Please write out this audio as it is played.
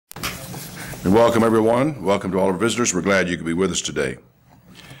And welcome, everyone. Welcome to all our visitors. We're glad you could be with us today.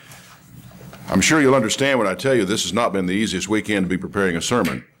 I'm sure you'll understand when I tell you this has not been the easiest weekend to be preparing a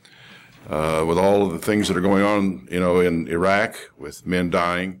sermon. With all of the things that are going on, in Iraq, with men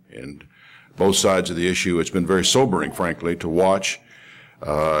dying and both sides of the issue, it's been very sobering, frankly, to watch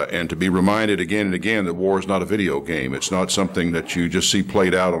and to be reminded again and again that war is not a video game. It's not something that you just see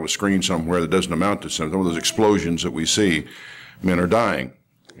played out on a screen somewhere that doesn't amount to something. Some of those explosions that we see, men are dying.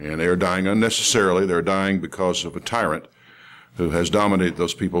 And they are dying unnecessarily. They're dying because of a tyrant who has dominated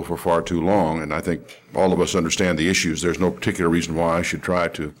those people for far too long. And I think all of us understand the issues. There's no particular reason why I should try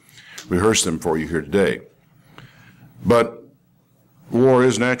to rehearse them for you here today. But war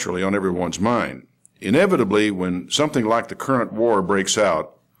is naturally on everyone's mind. Inevitably, when something like the current war breaks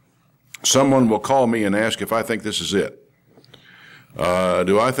out, someone will call me and ask if I think this is it.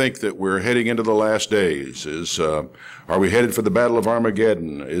 Do I think that we're heading into the last days? Are we headed for the Battle of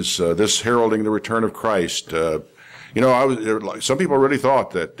Armageddon? Is this heralding the return of Christ? Some people really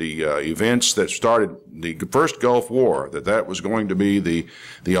thought that the events that started the first Gulf War, that was going to be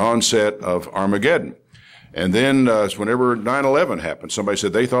the onset of Armageddon. And then whenever 9/11 happened, somebody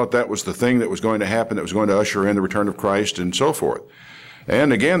said they thought that was the thing that was going to happen, that was going to usher in the return of Christ and so forth.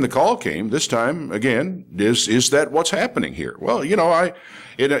 And again, the call came this time again, is that what's happening here? Well, in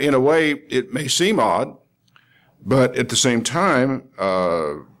a way, it may seem odd, but at the same time,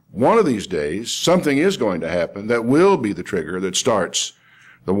 one of these days, something is going to happen that will be the trigger that starts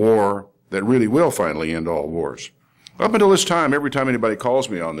the war that really will finally end all wars. Up until this time, every time anybody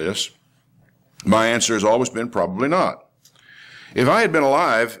calls me on this, my answer has always been probably not. If I had been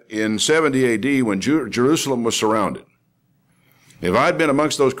alive in 70 AD when Jerusalem was surrounded, if I'd been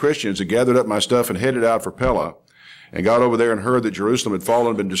amongst those Christians that gathered up my stuff and headed out for Pella and got over there and heard that Jerusalem had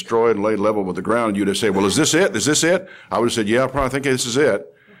fallen, been destroyed, and laid level with the ground, you'd have said, well, is this it? Is this it? I would have said, yeah, I probably think this is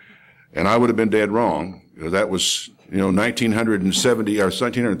it. And I would have been dead wrong. That was, 1970 or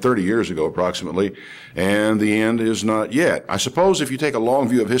 1930 years ago approximately, and the end is not yet. I suppose if you take a long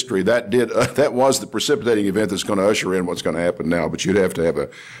view of history, that was the precipitating event that's going to usher in what's going to happen now, but you'd have to have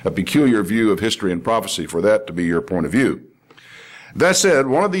a peculiar view of history and prophecy for that to be your point of view. That said,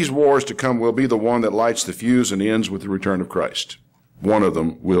 one of these wars to come will be the one that lights the fuse and ends with the return of Christ. One of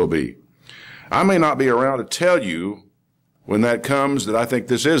them will be. I may not be around to tell you when that comes that I think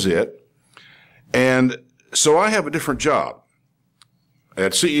this is it. And so I have a different job.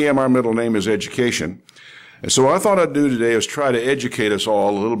 At CEM, our middle name is education. And so what I thought I'd do today is try to educate us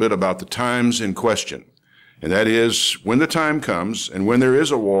all a little bit about the times in question. And that is when the time comes and when there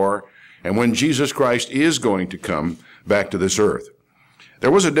is a war and when Jesus Christ is going to come back to this earth. There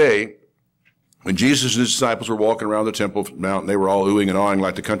was a day when Jesus and his disciples were walking around the Temple Mount, and they were all oohing and awing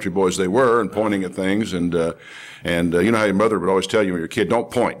like the country boys they were, and pointing at things. And you know how your mother would always tell you when you're a kid, don't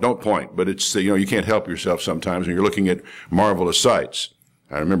point. But it's, you can't help yourself sometimes when you're looking at marvelous sights.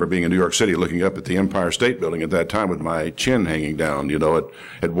 I remember being in New York City looking up at the Empire State Building at that time with my chin hanging down,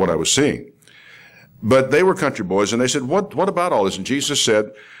 at what I was seeing. But they were country boys, and they said, what about all this? And Jesus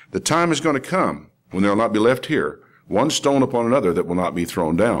said, the time is going to come when there will not be left here one stone upon another that will not be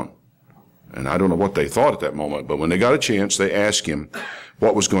thrown down. And I don't know what they thought at that moment, but when they got a chance, they asked him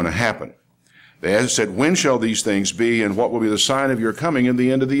what was going to happen. They said, when shall these things be, and what will be the sign of your coming in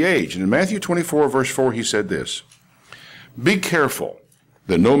the end of the age? And in Matthew 24, verse 4, he said this, be careful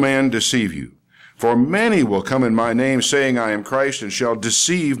that no man deceive you, for many will come in my name, saying, I am Christ, and shall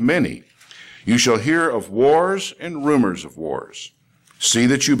deceive many. You shall hear of wars and rumors of wars. See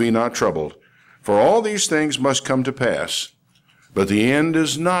that you be not troubled, for all these things must come to pass, but the end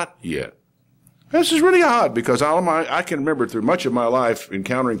is not yet. This is really odd, because I can remember through much of my life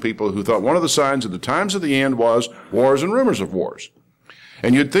encountering people who thought one of the signs of the times of the end was wars and rumors of wars.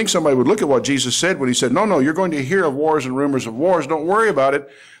 And you'd think somebody would look at what Jesus said when he said, no, you're going to hear of wars and rumors of wars. Don't worry about it.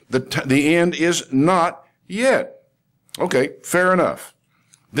 The end is not yet. Okay, fair enough.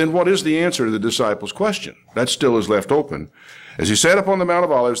 Then what is the answer to the disciples' question? That still is left open. As he sat upon the Mount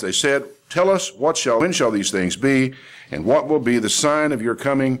of Olives, they said, tell us, when shall these things be, and what will be the sign of your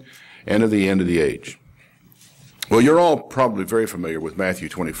coming and of the end of the age? Well, you're all probably very familiar with Matthew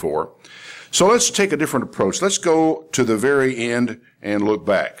 24. So let's take a different approach. Let's go to the very end and look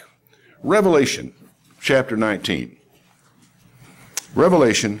back. Revelation chapter 19.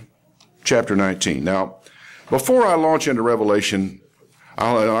 Revelation chapter 19. Now, before I launch into Revelation,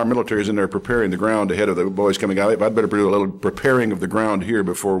 our military is in there preparing the ground ahead of the boys coming out. I'd better do a little preparing of the ground here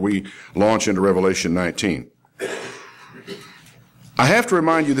before we launch into Revelation 19. I have to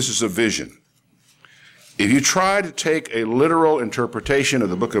remind you this is a vision. If you try to take a literal interpretation of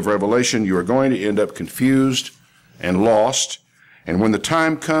the book of Revelation, you are going to end up confused and lost, And when the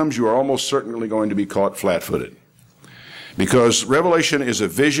time comes, you are almost certainly going to be caught flat-footed. Because Revelation is a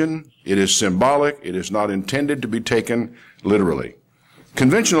vision, it is symbolic, it is not intended to be taken literally.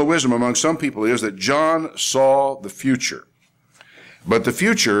 Conventional wisdom among some people is that John saw the future. But the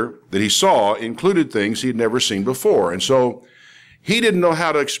future that he saw included things he had never seen before. And so he didn't know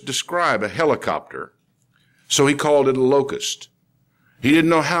how to describe a helicopter, so he called it a locust. He didn't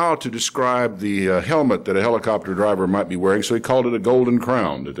know how to describe the helmet that a helicopter driver might be wearing, so he called it a golden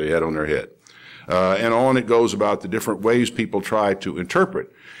crown that they had on their head. And on it goes about the different ways people try to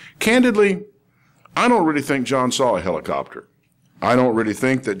interpret. Candidly, I don't really think John saw a helicopter. I don't really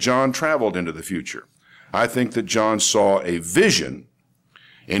think that John traveled into the future. I think that John saw a vision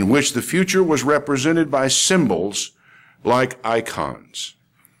in which the future was represented by symbols like icons.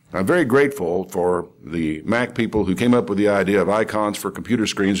 I'm very grateful for the Mac people who came up with the idea of icons for computer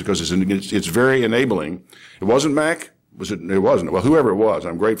screens because it's very enabling. It wasn't Mac? It wasn't. Well, whoever it was,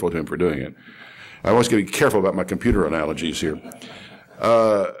 I'm grateful to him for doing it. I always got to be careful about my computer analogies here.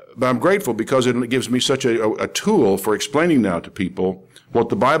 But I'm grateful because it gives me such a tool for explaining now to people what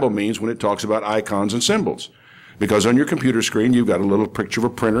the Bible means when it talks about icons and symbols. Because on your computer screen, you've got a little picture of a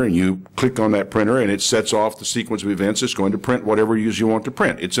printer, and you click on that printer, and it sets off the sequence of events that's going to print whatever it is you want to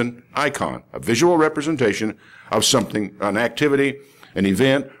print. It's an icon, a visual representation of something, an activity, an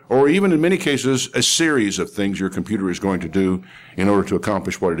event, or even in many cases, a series of things your computer is going to do in order to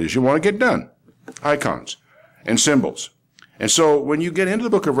accomplish what it is you want to get done. Icons and symbols. And so when you get into the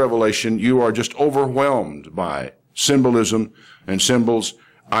book of Revelation, you are just overwhelmed by symbolism and symbols,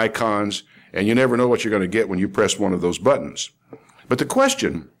 icons, and you never know what you're going to get when you press one of those buttons. But the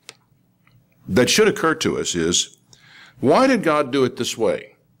question that should occur to us is, why did God do it this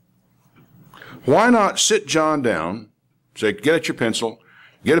way? Why not sit John down, say, get out your pencil,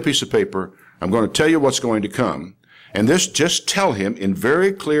 get a piece of paper, I'm going to tell you what's going to come, and just tell him in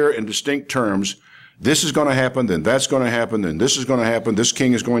very clear and distinct terms, this is going to happen, then that's going to happen, then this is going to happen, this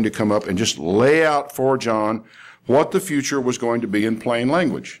king is going to come up, and just lay out for John what the future was going to be in plain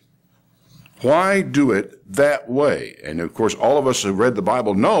language. Why do it that way? And of course, all of us who read the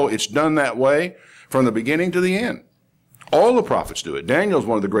Bible know it's done that way from the beginning to the end. All the prophets do it. Daniel's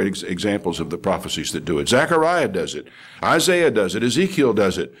one of the great examples of the prophecies that do it. Zechariah does it. Isaiah does it. Ezekiel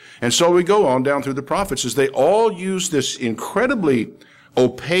does it. And so we go on down through the prophets as they all use this incredibly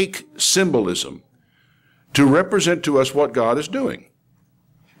opaque symbolism to represent to us what God is doing.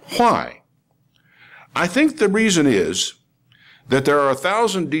 Why? I think the reason is that there are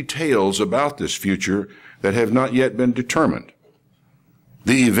 1,000 details about this future that have not yet been determined.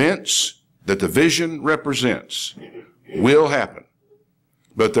 The events that the vision represents will happen,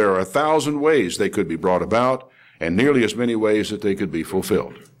 but there are 1,000 ways they could be brought about and nearly as many ways that they could be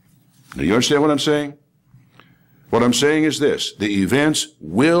fulfilled. Now, you understand what I'm saying? What I'm saying is this: the events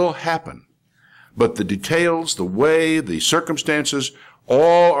will happen, but the details, the way, the circumstances,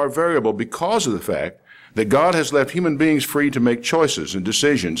 all are variable because of the fact that God has left human beings free to make choices and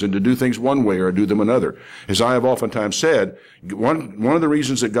decisions and to do things one way or do them another. As I have oftentimes said, one of the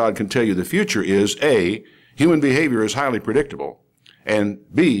reasons that God can tell you the future is, A, human behavior is highly predictable, and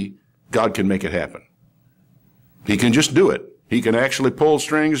B, God can make it happen. He can just do it. He can actually pull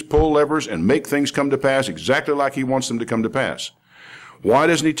strings, pull levers, and make things come to pass exactly like he wants them to come to pass. Why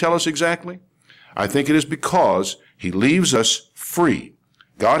doesn't he tell us exactly? I think it is because he leaves us free.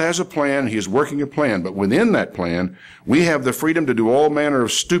 God has a plan, he is working a plan, but within that plan, we have the freedom to do all manner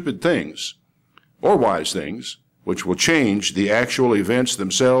of stupid things, or wise things, which will change the actual events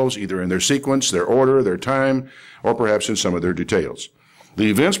themselves, either in their sequence, their order, their time, or perhaps in some of their details. The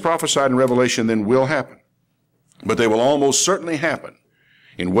events prophesied in Revelation then will happen, but they will almost certainly happen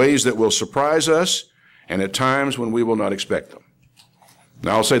in ways that will surprise us and at times when we will not expect them.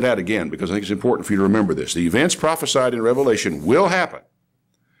 Now, I'll say that again because I think it's important for you to remember this. The events prophesied in Revelation will happen,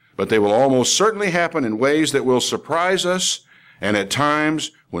 but they will almost certainly happen in ways that will surprise us and at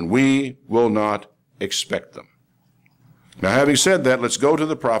times when we will not expect them. Now, having said that, let's go to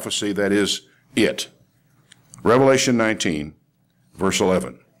the prophecy that is it. Revelation 19, verse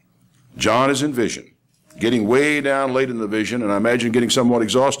 11. John is in vision, getting way down late in the vision, and I imagine getting somewhat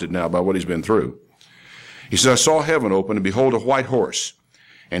exhausted now by what he's been through. He says, I saw heaven open, and behold, a white horse.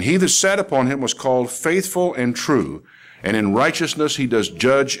 And he that sat upon him was called Faithful and True, and in righteousness he does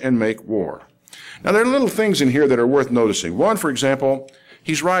judge and make war. Now, there are little things in here that are worth noticing. One, for example,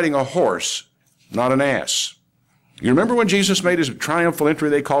 he's riding a horse, not an ass. You remember when Jesus made his triumphal entry,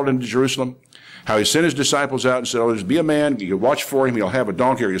 they called him to Jerusalem? How he sent his disciples out and said, oh, there's be a man, you watch for him, he'll have a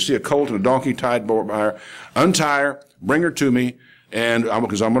donkey, or you'll see a colt and a donkey tied by her. Untie her, bring her to me. and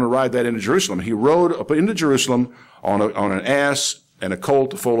because I'm going to ride that into Jerusalem. He rode up into Jerusalem on an ass and a colt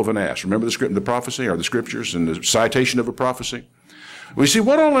the foal of an ass. Remember the prophecy, or the scriptures, and the citation of a prophecy? We see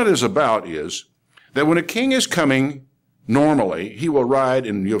what all that is about is that when a king is coming, normally he will ride,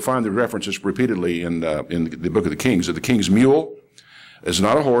 and you'll find the references repeatedly in the book of the Kings, that the king's mule is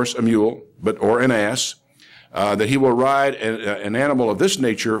not a horse, a mule, or an ass, that he will ride an animal of this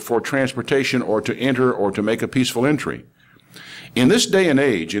nature for transportation or to enter or to make a peaceful entry. In this day and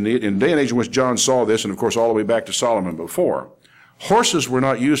age, in the day and age in which John saw this, and of course all the way back to Solomon before, horses were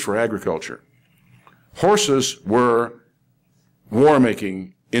not used for agriculture. Horses were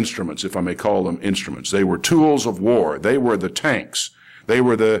war-making instruments, if I may call them instruments. They were tools of war. They were the tanks. They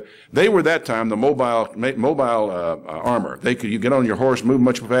were that time the mobile armor. You get on your horse, move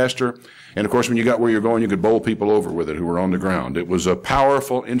much faster, and of course when you got where you're going, you could bowl people over with it who were on the ground. It was a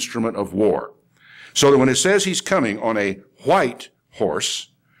powerful instrument of war. So that when it says he's coming on a white horse,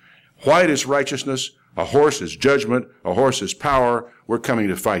 white is righteousness, a horse is judgment, a horse is power. We're coming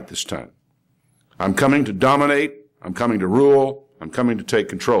to fight this time. I'm coming to dominate. I'm coming to rule. I'm coming to take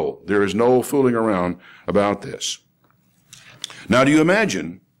control. There is no fooling around about this. Now, do you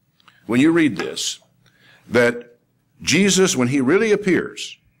imagine, when you read this, that Jesus, when he really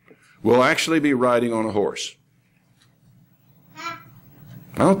appears, will actually be riding on a horse? I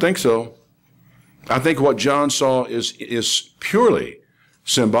don't think so. I think what John saw is purely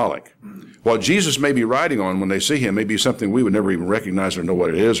symbolic. What Jesus may be riding on when they see him may be something we would never even recognize or know what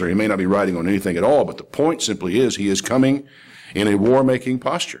it is, or he may not be riding on anything at all, but the point simply is he is coming in a war-making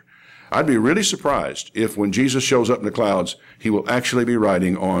posture. I'd be really surprised if when Jesus shows up in the clouds, he will actually be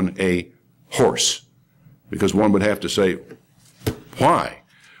riding on a horse. Because one would have to say, why?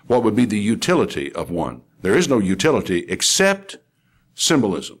 What would be the utility of one? There is no utility except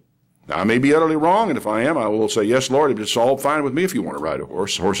symbolism. Now, I may be utterly wrong, and if I am, I will say, yes, Lord, it's all fine with me if you want to ride a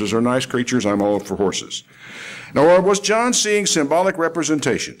horse. Horses are nice creatures. I'm all for horses. Now, was John seeing symbolic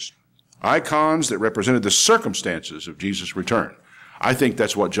representations, icons that represented the circumstances of Jesus' return? I think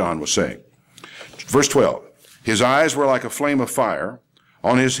that's what John was saying. Verse 12, his eyes were like a flame of fire.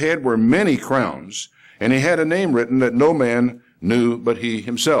 On his head were many crowns, and he had a name written that no man knew but he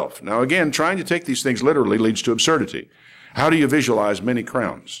himself. Now, again, trying to take these things literally leads to absurdity. How do you visualize many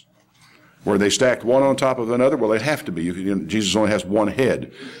crowns? Were they stacked one on top of another? Well, they'd have to be. Jesus only has one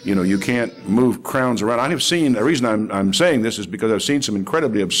head. You can't move crowns around. I have seen, the reason I'm saying this is because I've seen some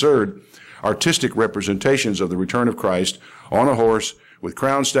incredibly absurd artistic representations of the return of Christ on a horse with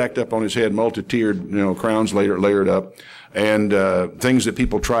crowns stacked up on his head, multi-tiered, crowns layered up, and things that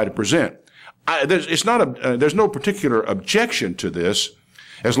people try to present. There's no particular objection to this,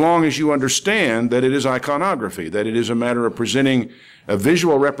 as long as you understand that it is iconography, that it is a matter of presenting a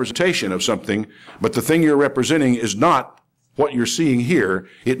visual representation of something, but the thing you're representing is not what you're seeing here.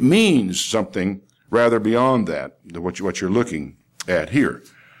 It means something rather beyond that, what you're looking at here.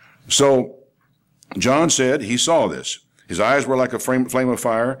 So John said he saw this. His eyes were like a flame of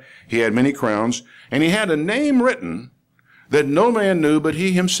fire. He had many crowns, and he had a name written that no man knew but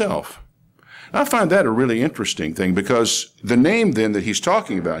he himself. I find that a really interesting thing, because the name then that he's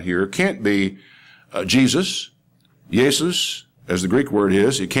talking about here can't be Jesus, as the Greek word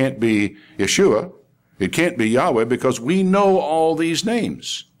is. It can't be Yeshua. It can't be Yahweh, because we know all these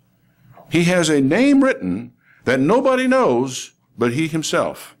names. He has a name written that nobody knows but he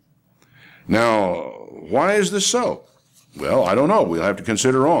himself. Now, why is this so? Well, I don't know. We'll have to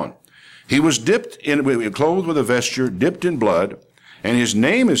consider on. He was clothed with a vesture, dipped in blood, and his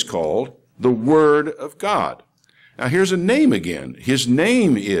name is called the Word of God. Now, here's a name again. His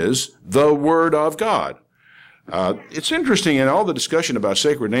name is the Word of God. It's interesting in all the discussion about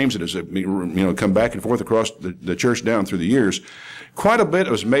sacred names that has come back and forth across the church down through the years. Quite a bit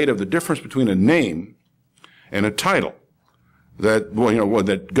was made of the difference between a name and a title.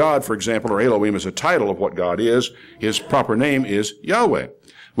 That God, for example, or Elohim is a title of what God is. His proper name is Yahweh.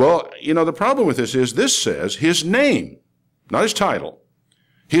 Well, the problem with this says his name, not his title.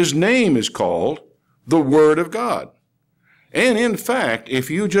 His name is called the Word of God. And in fact,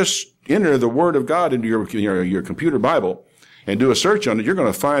 if you just enter the Word of God into your computer Bible and do a search on it, you're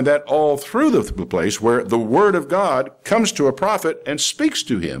going to find that all through the place where the Word of God comes to a prophet and speaks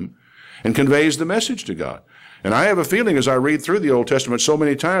to him and conveys the message to God. And I have a feeling as I read through the Old Testament so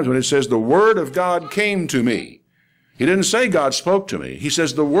many times when it says the Word of God came to me. He didn't say God spoke to me. He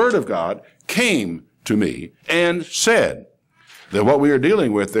says the Word of God came to me and said. That what we are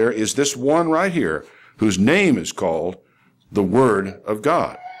dealing with there is this one right here, whose name is called the Word of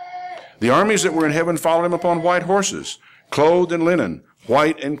God. The armies that were in heaven followed him upon white horses, clothed in linen,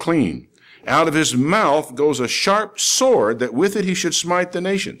 white and clean. Out of his mouth goes a sharp sword, that with it he should smite the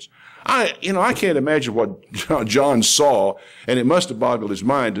nations. I can't imagine what John saw, and it must have boggled his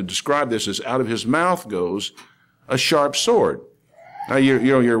mind to describe this as out of his mouth goes a sharp sword. Now,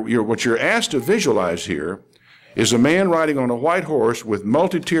 what you're asked to visualize here is a man riding on a white horse with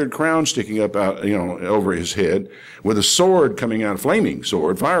multi-tiered crown sticking up out, over his head, with a sword coming out, a flaming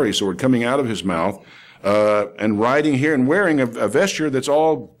sword, fiery sword coming out of his mouth, and riding here and wearing a vesture that's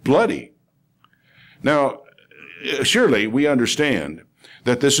all bloody. Now, surely we understand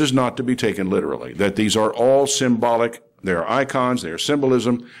that this is not to be taken literally, that these are all symbolic, they are icons, they are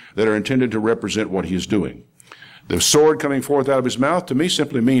symbolism that are intended to represent what he is doing. The sword coming forth out of his mouth to me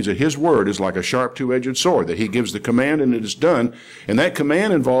simply means that his word is like a sharp two-edged sword, that he gives the command and it is done, and that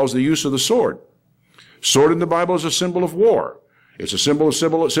command involves the use of the sword. Sword in the Bible is a symbol of war. It's a symbol of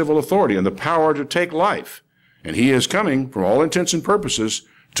civil authority and the power to take life. And he is coming, for all intents and purposes,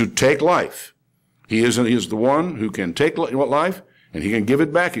 to take life. He is the one who can take life, and he can give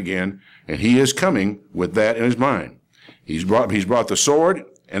it back again, and he is coming with that in his mind. He's brought the sword,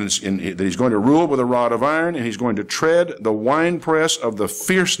 and that he's going to rule with a rod of iron, and he's going to tread the winepress of the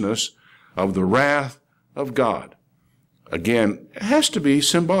fierceness of the wrath of God. Again, it has to be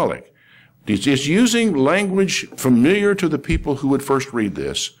symbolic. He's using language familiar to the people who would first read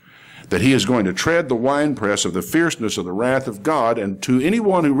this, that he is going to tread the winepress of the fierceness of the wrath of God, and to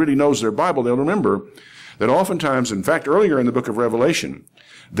anyone who really knows their Bible, they'll remember that oftentimes, in fact, earlier in the book of Revelation,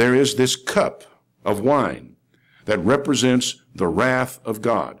 there is this cup of wine that represents the wrath of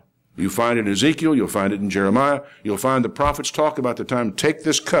God. You find it in Ezekiel, you'll find it in Jeremiah, you'll find the prophets talk about the time, take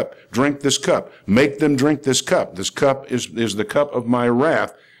this cup, drink this cup, make them drink this cup. This cup is the cup of my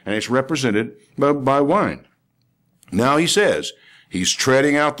wrath, and it's represented by wine. Now he says, he's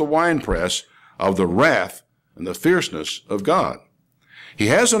treading out the winepress of the wrath and the fierceness of God. He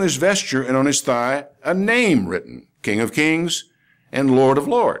has on his vesture and on his thigh a name written, King of Kings and Lord of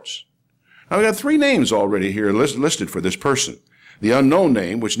Lords. Now, we got three names already here listed for this person. The unknown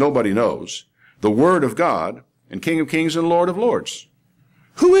name, which nobody knows, the Word of God, and King of Kings and Lord of Lords.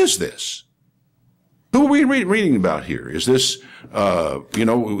 Who is this? Who are we reading about here? Is this, we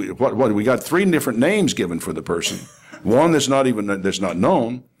got three different names given for the person. One that's not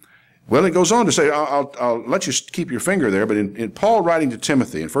known. Well, it goes on to say, I'll let you keep your finger there, but in Paul writing to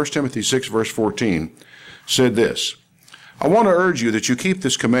Timothy, in 1 Timothy 6, verse 14, said this, I want to urge you that you keep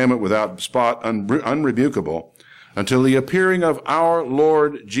this commandment without spot, unrebukable, until the appearing of our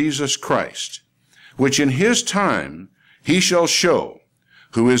Lord Jesus Christ, which in his time he shall show,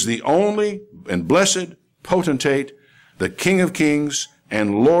 who is the only and blessed potentate, the King of kings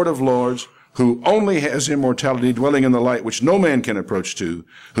and Lord of lords, who only has immortality, dwelling in the light which no man can approach to,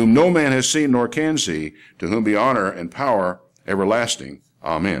 whom no man has seen nor can see, to whom be honor and power everlasting.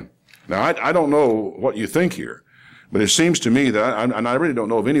 Amen. Now, I don't know what you think here, but it seems to me that, and I really don't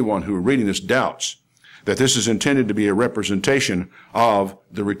know of anyone who reading this doubts that this is intended to be a representation of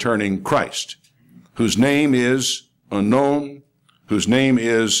the returning Christ, whose name is unknown, whose name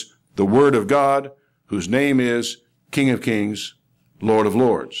is the Word of God, whose name is King of Kings, Lord of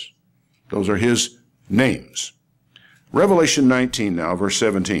Lords. Those are his names. Revelation 19 now, verse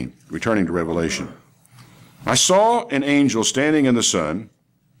 17, returning to Revelation. I saw an angel standing in the sun,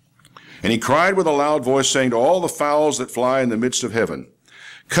 and he cried with a loud voice, saying to all the fowls that fly in the midst of heaven,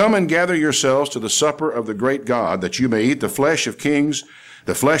 come and gather yourselves to the supper of the great God, that you may eat the flesh of kings,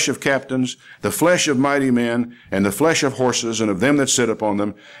 the flesh of captains, the flesh of mighty men, and the flesh of horses, and of them that sit upon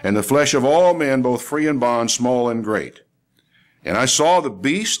them, and the flesh of all men, both free and bond, small and great. And I saw the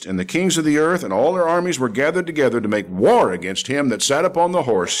beast and the kings of the earth, and all their armies were gathered together to make war against him that sat upon the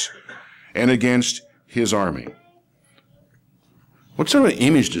horse, and against his army. What sort of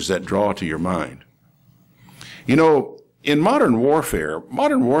image does that draw to your mind? You know, in modern warfare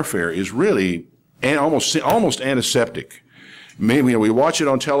is really almost antiseptic. Maybe, we watch it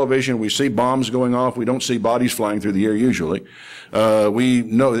on television, we see bombs going off, we don't see bodies flying through the air usually. We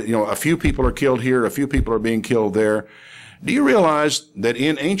know that, a few people are killed here, a few people are being killed there. Do you realize that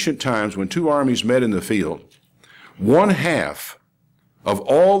in ancient times, when two armies met in the field, one half of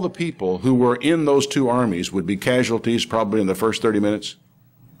all the people who were in those two armies would be casualties probably in the first 30 minutes?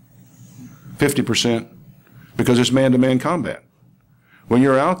 50%? Because it's man-to-man combat. When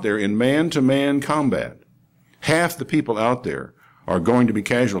you're out there in man-to-man combat, half the people out there are going to be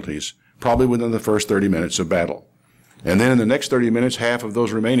casualties probably within the first 30 minutes of battle. And then in the next 30 minutes, half of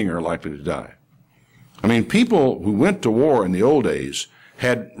those remaining are likely to die. I mean, people who went to war in the old days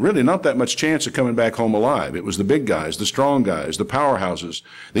had really not that much chance of coming back home alive. It was the big guys, the strong guys, the powerhouses.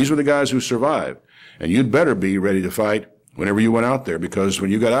 These were the guys who survived. And you'd better be ready to fight whenever you went out there, because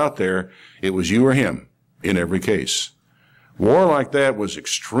when you got out there, it was you or him in every case. War like that was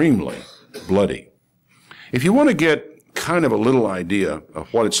extremely bloody. If you want to get kind of a little idea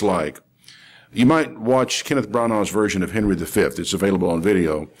of what it's like, you might watch Kenneth Branagh's version of Henry V. It's available on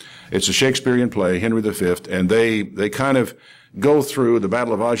video. It's a Shakespearean play, Henry V, and they kind of go through the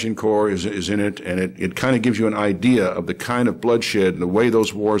Battle of Agincourt is in it, and it kind of gives you an idea of the kind of bloodshed and the way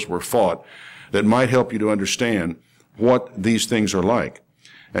those wars were fought that might help you to understand what these things are like.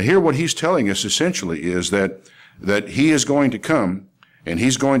 Now here what he's telling us essentially is that he is going to come and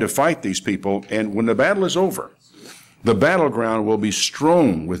he's going to fight these people, and when the battle is over, the battleground will be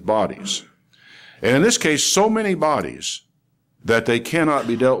strewn with bodies. And in this case, so many bodies that they cannot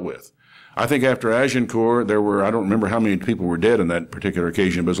be dealt with. I think after Agincourt, there were, I don't remember how many people were dead on that particular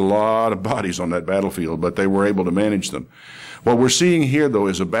occasion, but there's a lot of bodies on that battlefield, but they were able to manage them. What we're seeing here, though,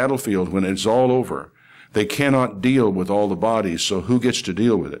 is a battlefield when it's all over. They cannot deal with all the bodies, so who gets to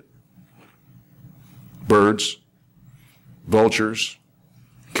deal with it? Birds, vultures,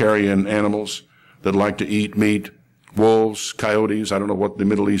 carrion animals that like to eat meat, wolves, coyotes, I don't know what the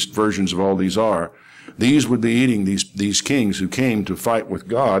Middle East versions of all these are. These would be eating these kings who came to fight with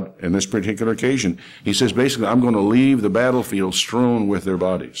God in this particular occasion. He says, basically, I'm going to leave the battlefield strewn with their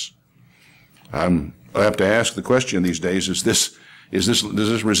bodies. I have to ask the question these days, does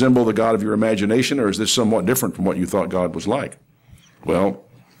this resemble the God of your imagination, or is this somewhat different from what you thought God was like? Well,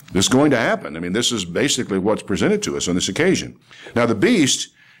 this is going to happen. I mean, this is basically what's presented to us on this occasion. Now, the beast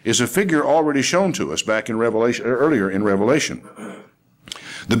is a figure already shown to us back in Revelation, earlier in Revelation.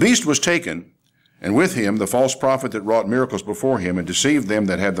 The beast was taken, and with him the false prophet that wrought miracles before him and deceived them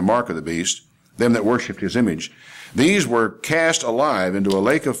that had the mark of the beast, them that worshipped his image. These were cast alive into a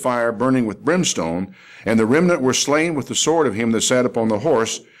lake of fire burning with brimstone, and the remnant were slain with the sword of him that sat upon the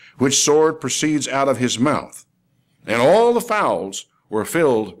horse, which sword proceeds out of his mouth. And all the fowls were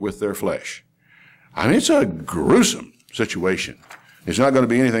filled with their flesh. I mean, it's a gruesome situation. It's not going to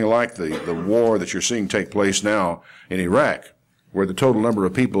be anything like the war that you're seeing take place now in Iraq, where the total number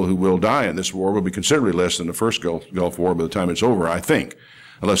of people who will die in this war will be considerably less than the first Gulf War by the time it's over, I think,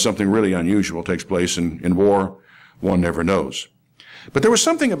 unless something really unusual takes place in war. One never knows. But there was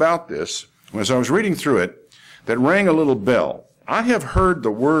something about this, as I was reading through it, that rang a little bell. I have heard the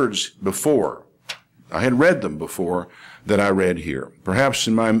words before. I had read them before that I read here. Perhaps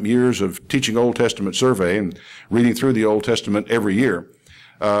in my years of teaching Old Testament survey and reading through the Old Testament every year,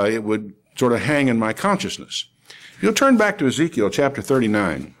 it would sort of hang in my consciousness. If you'll turn back to Ezekiel chapter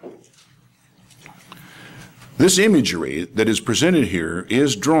 39, this imagery that is presented here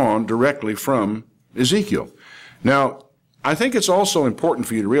is drawn directly from Ezekiel. Now, I think it's also important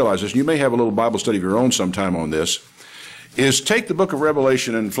for you to realize this, and you may have a little Bible study of your own sometime on this, is take the book of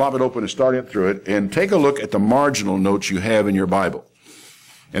Revelation and flop it open and start it through it, and take a look at the marginal notes you have in your Bible.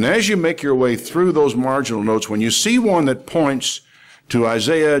 And as you make your way through those marginal notes, when you see one that points to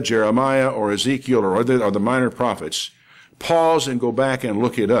Isaiah, Jeremiah, or Ezekiel, or the minor prophets, pause and go back and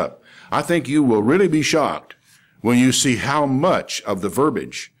look it up. I think you will really be shocked when you see how much of the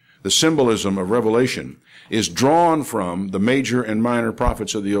verbiage, the symbolism of Revelation, is drawn from the major and minor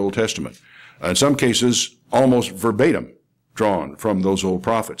prophets of the Old Testament. In some cases, almost verbatim drawn from those old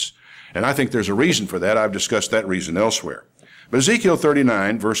prophets. And I think there's a reason for that. I've discussed that reason elsewhere. But Ezekiel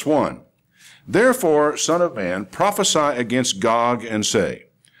 39, verse 1, Therefore, son of man, prophesy against Gog and say,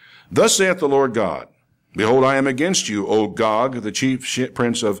 Thus saith the Lord God, Behold, I am against you, O Gog, the chief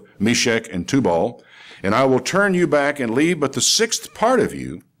prince of Meshech and Tubal, and I will turn you back and leave but the sixth part of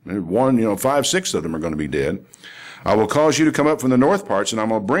you. 5/6 of them are going to be dead. I will cause you to come up from the north parts, and I'm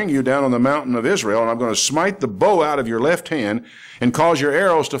going to bring you down on the mountain of Israel, and I'm going to smite the bow out of your left hand and cause your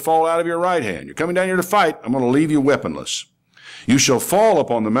arrows to fall out of your right hand. You're coming down here to fight. I'm going to leave you weaponless. You shall fall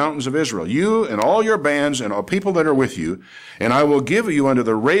upon the mountains of Israel, you and all your bands and all people that are with you, and I will give you unto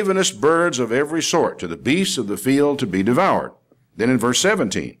the ravenous birds of every sort, to the beasts of the field to be devoured. Then in verse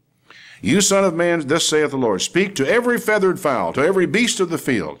 17, You son of man, thus saith the Lord, Speak to every feathered fowl, to every beast of the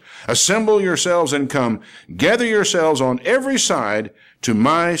field. Assemble yourselves and come. Gather yourselves on every side to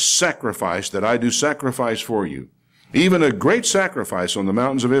my sacrifice that I do sacrifice for you. Even a great sacrifice on the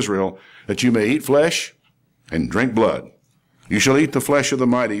mountains of Israel, that you may eat flesh and drink blood. You shall eat the flesh of the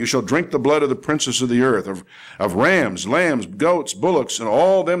mighty. You shall drink the blood of the princes of the earth, of rams, lambs, goats, bullocks, and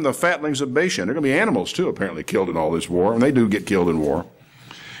all them the fatlings of Bashan. There are going to be animals, too, apparently killed in all this war, and they do get killed in war.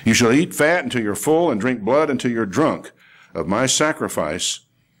 You shall eat fat until you're full, and drink blood until you're drunk of my sacrifice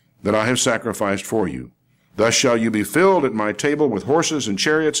that I have sacrificed for you. Thus shall you be filled at my table with horses and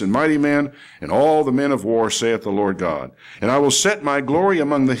chariots and mighty men, and all the men of war, saith the Lord God. And I will set my glory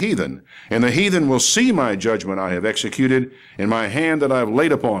among the heathen, and the heathen will see my judgment I have executed, in my hand that I have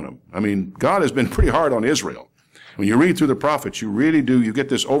laid upon them. I mean, God has been pretty hard on Israel. When you read through the prophets, you get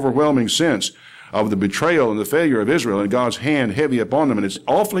this overwhelming sense of the betrayal and the failure of Israel and God's hand heavy upon them. And it's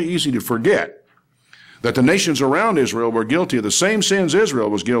awfully easy to forget that the nations around Israel were guilty of the same sins Israel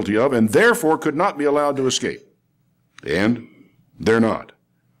was guilty of, and therefore could not be allowed to escape. And they're not.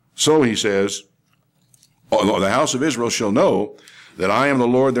 So he says, the house of Israel shall know that I am the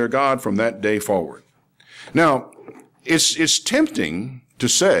Lord their God from that day forward. Now, it's tempting to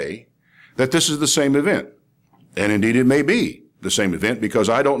say that this is the same event. And indeed it may be the same event, because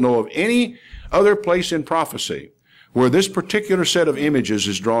I don't know of any other place in prophecy where this particular set of images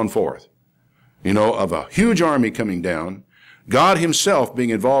is drawn forth. You know, of a huge army coming down, God himself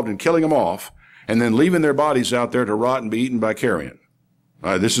being involved in killing them off, and then leaving their bodies out there to rot and be eaten by carrion.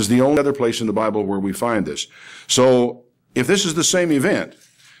 This is the only other place in the Bible where we find this. So, if this is the same event,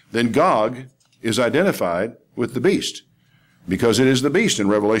 then Gog is identified with the beast, because it is the beast in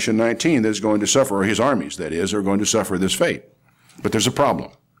Revelation 19 that is going to suffer, or his armies, that is, are going to suffer this fate. But there's a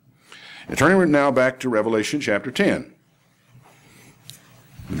problem. And turning now back to Revelation chapter 10.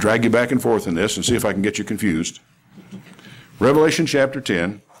 I'll drag you back and forth in this and see if I can get you confused. Revelation chapter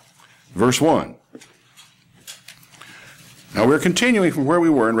 10, verse 1. Now we're continuing from where we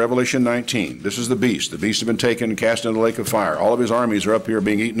were in Revelation 19. This is the beast. The beast has been taken and cast into the lake of fire. All of his armies are up here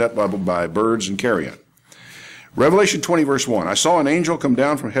being eaten up by birds and carrion. Revelation 20, verse 1. I saw an angel come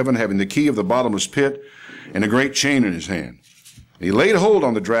down from heaven having the key of the bottomless pit and a great chain in his hand. He laid hold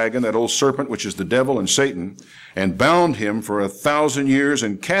on the dragon, that old serpent, which is the devil and Satan, and bound him for 1,000 years,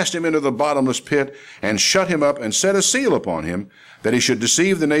 and cast him into the bottomless pit, and shut him up, and set a seal upon him, that he should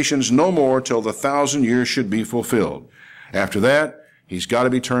deceive the nations no more till the 1,000 years should be fulfilled. After that, he's got to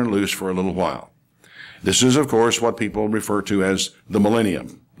be turned loose for a little while. This is, of course, what people refer to as the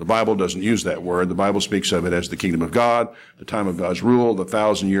millennium. The Bible doesn't use that word. The Bible speaks of it as the kingdom of God, the time of God's rule, the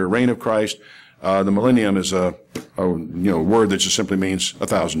 1,000-year reign of Christ. The millennium is a word that just simply means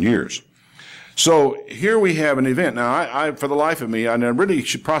 1,000 years. So here we have an event. Now, I for the life of me, I really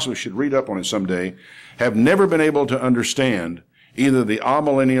should read up on it someday, have never been able to understand either the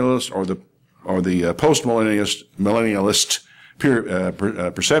amillennialist or the post-millennialist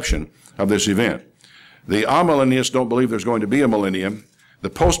perception of this event. The amillennialists don't believe there's going to be a millennium. The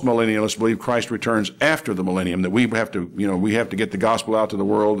post-millennialists believe Christ returns after the millennium, that we have to get the gospel out to the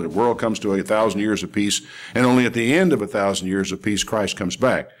world, that the world comes to 1,000 years of peace, and only at the end of 1,000 years of peace, Christ comes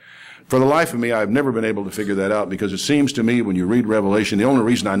back. For the life of me, I've never been able to figure that out, because it seems to me when you read Revelation, the only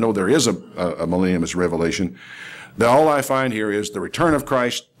reason I know there is a millennium is Revelation, that all I find here is the return of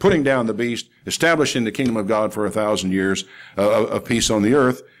Christ, putting down the beast, establishing the kingdom of God for 1,000 years of peace on the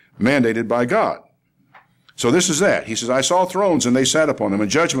earth, mandated by God. So this is that. He says, I saw thrones, and they sat upon them, and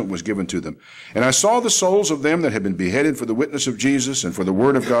judgment was given to them. And I saw the souls of them that had been beheaded for the witness of Jesus and for the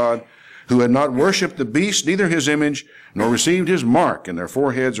word of God, who had not worshipped the beast, neither his image, nor received his mark in their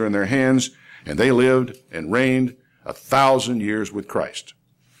foreheads or in their hands, and they lived and reigned 1,000 years with Christ.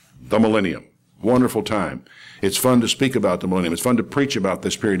 The millennium. Wonderful time. It's fun to speak about the millennium. It's fun to preach about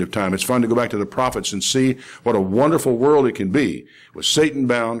this period of time. It's fun to go back to the prophets and see what a wonderful world it can be, with Satan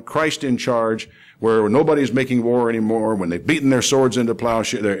bound, Christ in charge, where nobody's making war anymore, when they've beaten their swords into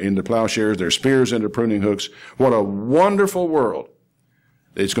plowshares, their spears into pruning hooks. What a wonderful world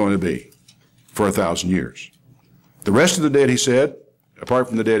it's going to be for 1,000 years. The rest of the dead, he said, apart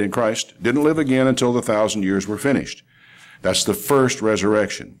from the dead in Christ, didn't live again until the 1,000 years were finished. That's the first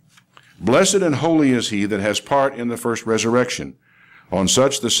resurrection. Blessed and holy is he that has part in the first resurrection. On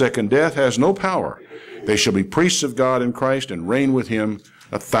such the second death has no power. They shall be priests of God in Christ and reign with him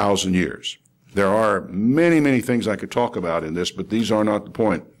 1,000 years. There are many, many things I could talk about in this, but these are not the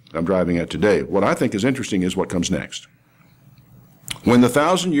point I'm driving at today. What I think is interesting is what comes next. When the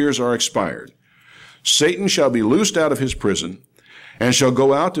 1,000 years are expired, Satan shall be loosed out of his prison and shall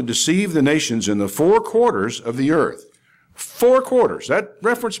go out to deceive the nations in the 4 quarters of the earth. 4 quarters. That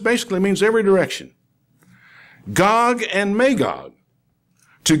reference basically means every direction. Gog and Magog,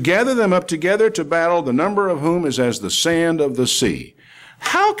 to gather them up together to battle, the number of whom is as the sand of the sea.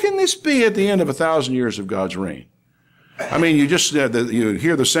 How can this be at the end of 1,000 years of God's reign? I mean, you just you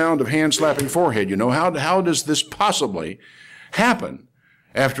hear the sound of hand slapping forehead. You know, how does this possibly happen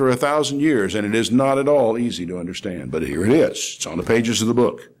after 1,000 years? And it is not at all easy to understand. But here it is. It's on the pages of the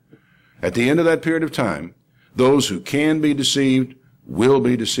book. At the end of that period of time, those who can be deceived will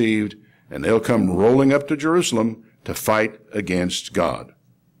be deceived, and they'll come rolling up to Jerusalem to fight against God.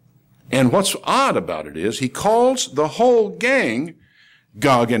 And what's odd about it is he calls the whole gang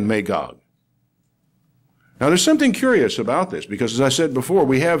Gog and Magog. Now, there's something curious about this, because as I said before,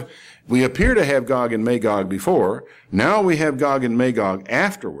 we appear to have Gog and Magog before. Now we have Gog and Magog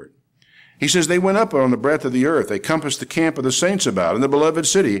afterward. He says, they went up on the breadth of the earth. They compassed the camp of the saints about in the beloved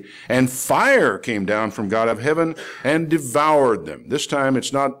city, and fire came down from God of heaven and devoured them. This time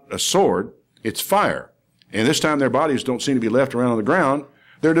it's not a sword, it's fire. And this time their bodies don't seem to be left around on the ground.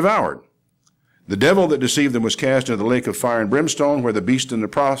 They're devoured. The devil that deceived them was cast into the lake of fire and brimstone, where the beast and the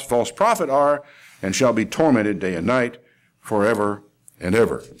false prophet are, and shall be tormented day and night forever and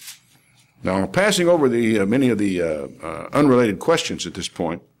ever. Now, passing over many of the unrelated questions at this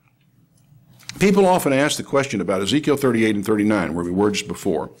point, people often ask the question about Ezekiel 38 and 39, where we were just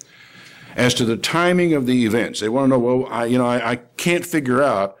before, as to the timing of the events. They want to know, well, I can't figure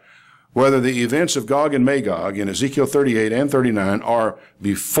out whether the events of Gog and Magog in Ezekiel 38 and 39 are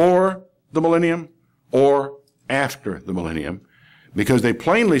before the millennium or after the millennium, because they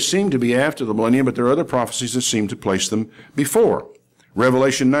plainly seem to be after the millennium, but there are other prophecies that seem to place them before.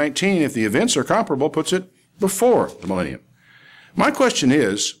 Revelation 19, if the events are comparable, puts it before the millennium. My question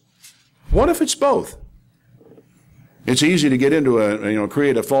is, what if it's both? It's easy to get into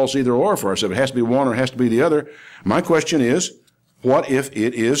create a false either or for ourselves. It has to be one or it has to be the other. My question is, what if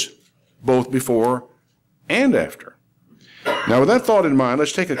it is both before and after? Now, with that thought in mind,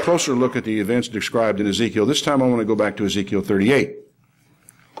 let's take a closer look at the events described in Ezekiel. This time I want to go back to Ezekiel 38.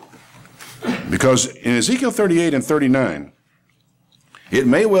 Because in Ezekiel 38 and 39, it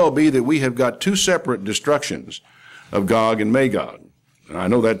may well be that we have got two separate destructions of Gog and Magog. And I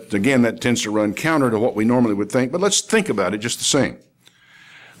know that, again, that tends to run counter to what we normally would think, but let's think about it just the same.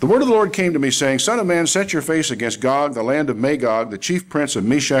 The word of the Lord came to me, saying, Son of man, set your face against Gog, the land of Magog, the chief prince of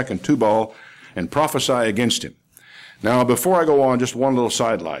Meshech and Tubal, and prophesy against him. Now, before I go on, just one little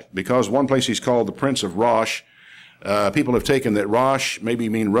sidelight, because one place he's called the prince of Rosh. People have taken that Rosh maybe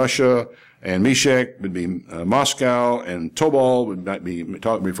mean Russia, and Meshech would be Moscow, and Tobal would be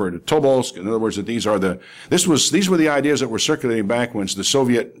referred to Tobolsk. In other words, that these were the ideas that were circulating back when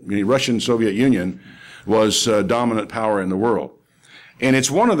the Russian Soviet Union was dominant power in the world. And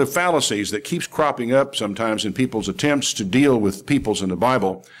it's one of the fallacies that keeps cropping up sometimes in people's attempts to deal with peoples in the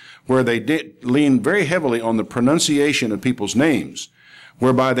Bible, where they lean very heavily on the pronunciation of people's names,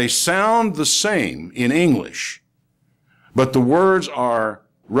 whereby they sound the same in English, but the words are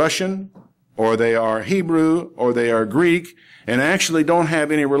Russian, or they are Hebrew, or they are Greek, and actually don't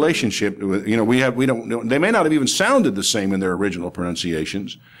have any relationship with, they may not have even sounded the same in their original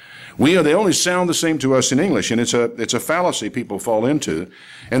pronunciations. They only sound the same to us in English, and it's a fallacy people fall into,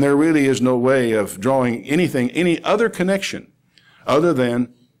 and there really is no way of drawing any other connection other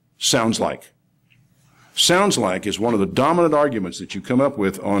than sounds like. Sounds like is one of the dominant arguments that you come up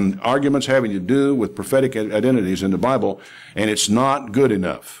with on arguments having to do with prophetic identities in the Bible, and it's not good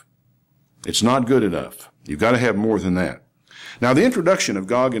enough. It's not good enough. You've got to have more than that. Now, the introduction of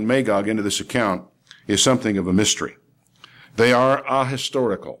Gog and Magog into this account is something of a mystery. They are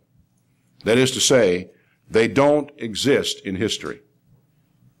ahistorical. That is to say, they don't exist in history.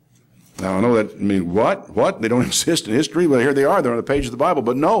 Now, I know that, what? They don't exist in history? Well, here they are. They're on the page of the Bible.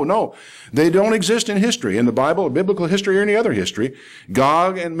 But no. They don't exist in history. In the Bible, or biblical history, or any other history,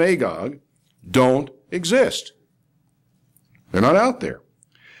 Gog and Magog don't exist. They're not out there.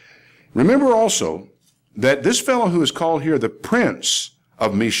 Remember also that this fellow who is called here the prince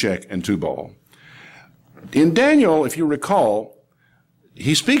of Meshech and Tubal, in Daniel, if you recall,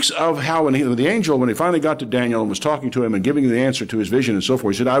 he speaks of how when the angel, when he finally got to Daniel and was talking to him and giving him the answer to his vision and so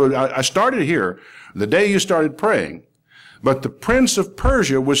forth, he said, I started here the day you started praying, but the prince of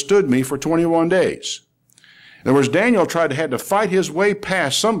Persia withstood me for 21 days. In other words, Daniel had to fight his way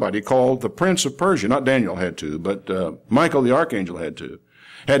past somebody called the prince of Persia. Not Daniel had to, but Michael the archangel had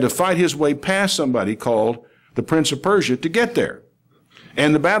to fight his way past somebody called the prince of Persia to get there.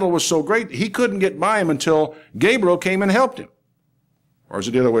 And the battle was so great, he couldn't get by him until Gabriel came and helped him. Or is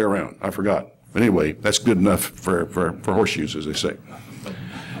it the other way around? I forgot. But anyway, that's good enough for horseshoes, as they say.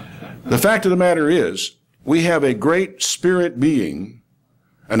 The fact of the matter is, we have a great spirit being,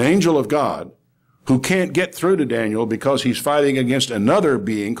 an angel of God, who can't get through to Daniel because he's fighting against another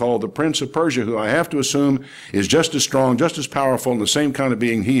being called the Prince of Persia, who I have to assume is just as strong, just as powerful, and the same kind of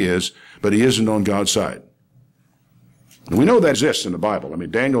being he is, but he isn't on God's side. And we know that exists in the Bible. I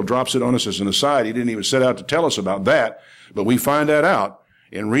mean, Daniel drops it on us as an aside. He didn't even set out to tell us about that, but we find that out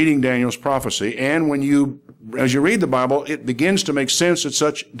in reading Daniel's prophecy, and as you read the Bible, it begins to make sense that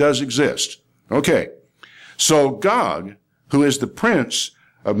such does exist. Okay, so Gog, who is the prince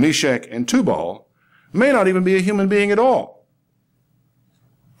of Meshech and Tubal, may not even be a human being at all.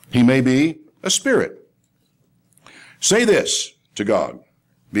 He may be a spirit. Say this to Gog.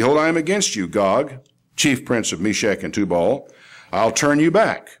 Behold, I am against you, Gog, chief prince of Meshech and Tubal. I'll turn you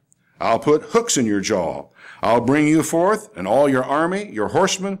back. I'll put hooks in your jaw. I'll bring you forth, and all your army, your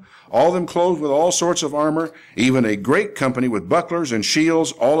horsemen, all of them clothed with all sorts of armor, even a great company with bucklers and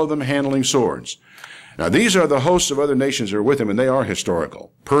shields, all of them handling swords. Now, these are the hosts of other nations that are with him, and they are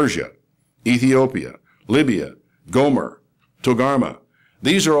historical. Persia, Ethiopia, Libya, Gomer, Togarmah.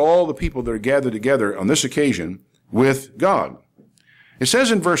 These are all the people that are gathered together on this occasion with Gog. It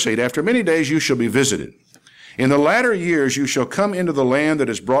says in verse 8, after many days you shall be visited. In the latter years you shall come into the land that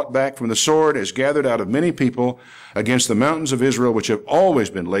is brought back from the sword, as gathered out of many people against the mountains of Israel, which have always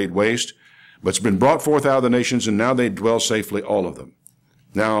been laid waste, but's been brought forth out of the nations, and now they dwell safely, all of them.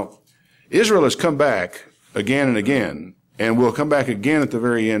 Now, Israel has come back again and again, and will come back again at the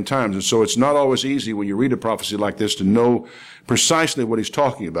very end times. And so it's not always easy when you read a prophecy like this to know precisely what he's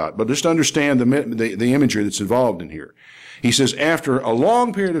talking about. But just understand the imagery that's involved in here. He says, after a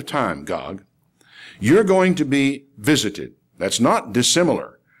long period of time, Gog, you're going to be visited. That's not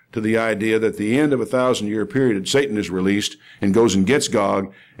dissimilar to the idea that at the end of a 1,000-year period, Satan is released and goes and gets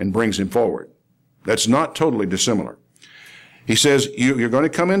Gog and brings him forward. That's not totally dissimilar. He says, you're going to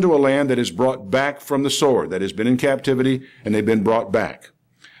come into a land that is brought back from the sword, that has been in captivity, and they've been brought back.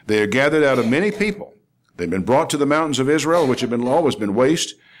 They are gathered out of many people. They've been brought to the mountains of Israel, which have always been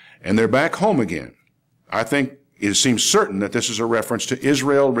waste, and they're back home again. I think it seems certain that this is a reference to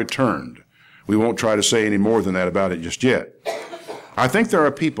Israel returned. We won't try to say any more than that about it just yet. I think there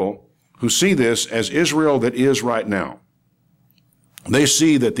are people who see this as Israel that is right now. They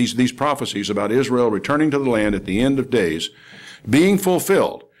see that these prophecies about Israel returning to the land at the end of days being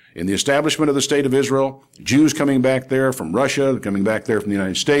fulfilled in the establishment of the state of Israel, Jews coming back there from Russia, coming back there from the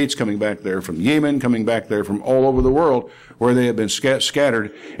United States, coming back there from Yemen, coming back there from all over the world where they have been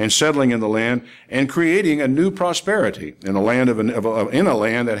scattered and settling in the land and creating a new prosperity in a land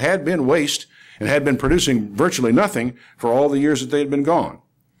that had been waste and had been producing virtually nothing for all the years that they had been gone.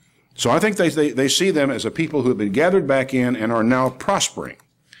 So I think they see them as a people who have been gathered back in and are now prospering.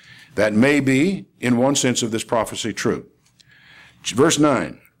 That may be, in one sense of this prophecy, true. Verse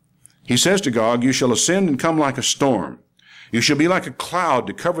 9, he says to Gog, you shall ascend and come like a storm. You shall be like a cloud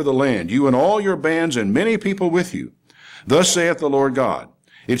to cover the land, you and all your bands and many people with you. Thus saith the Lord God,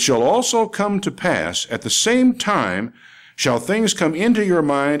 it shall also come to pass at the same time shall things come into your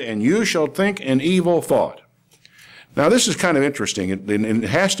mind, and you shall think an evil thought. Now, this is kind of interesting, and it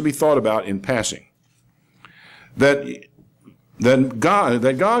has to be thought about in passing. That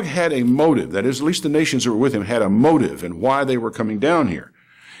Gog had a motive, that is, at least the nations that were with him had a motive in why they were coming down here.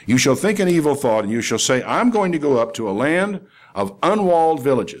 You shall think an evil thought, and you shall say, I'm going to go up to a land of unwalled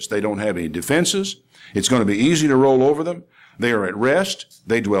villages. They don't have any defenses. It's going to be easy to roll over them. They are at rest.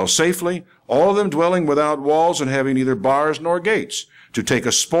 They dwell safely, all of them dwelling without walls and having neither bars nor gates. To take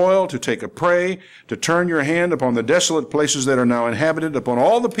a spoil, to take a prey, to turn your hand upon the desolate places that are now inhabited, upon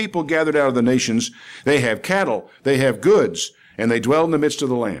all the people gathered out of the nations. They have cattle, they have goods, and they dwell in the midst of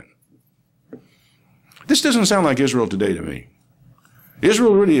the land. This doesn't sound like Israel today to me.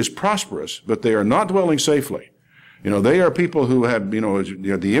 Israel really is prosperous, but they are not dwelling safely. They are people who have,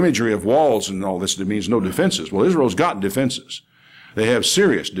 the imagery of walls and all this, that means no defenses. Well, Israel's got defenses. They have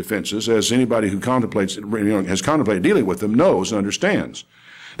serious defenses, as anybody who contemplates, has contemplated dealing with them knows and understands.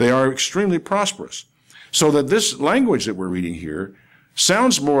 They are extremely prosperous. So that this language that we're reading here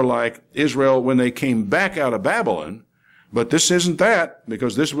sounds more like Israel when they came back out of Babylon, but this isn't that,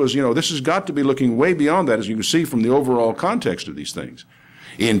 because this was, this has got to be looking way beyond that, as you can see from the overall context of these things.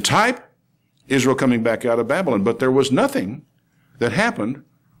 In type, Israel coming back out of Babylon, but there was nothing that happened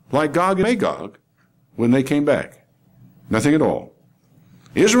like Gog and Magog when they came back. Nothing at all.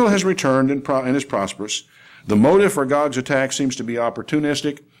 Israel has returned and is prosperous. The motive for Gog's attack seems to be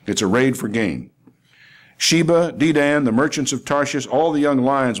opportunistic. It's a raid for gain. Sheba, Dedan, the merchants of Tarshish, all the young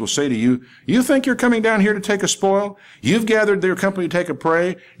lions will say to you, you think you're coming down here to take a spoil? You've gathered their company to take a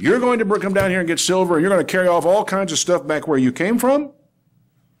prey. You're going to come down here and get silver, and you're going to carry off all kinds of stuff back where you came from?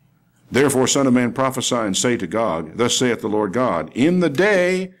 Therefore, son of man, prophesy and say to Gog, thus saith the Lord God, in the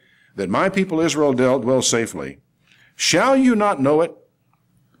day that my people Israel dwell safely, shall you not know it?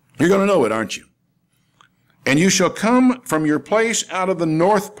 You're going to know it, aren't you? And you shall come from your place out of the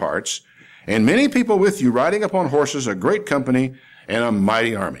north parts, and many people with you riding upon horses, a great company, and a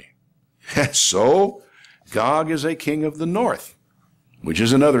mighty army. So, Gog is a king of the north, which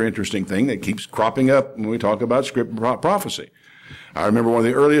is another interesting thing that keeps cropping up when we talk about script prophecy. I remember one of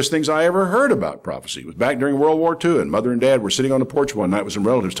the earliest things I ever heard about prophecy was back during World War II, and Mother and Dad were sitting on the porch one night with some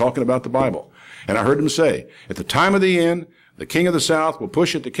relatives talking about the Bible. And I heard them say, at the time of the end, The king of the south will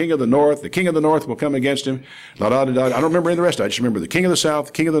push it, the king of the north will come against him. I don't remember any of the rest. I just remember the king of the south,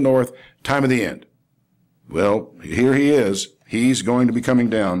 the king of the north, time of the end. Well, here he is. He's going to be coming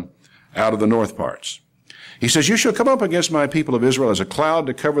down out of the north parts. He says, you shall come up against my people of Israel as a cloud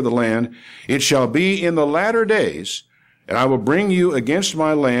to cover the land. It shall be in the latter days, and I will bring you against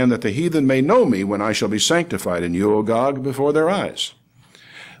my land, that the heathen may know me when I shall be sanctified in you, O Gog, before their eyes.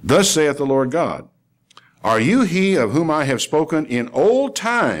 Thus saith the Lord God, are you he of whom I have spoken in old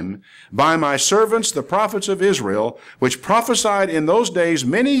time by my servants the prophets of Israel, which prophesied in those days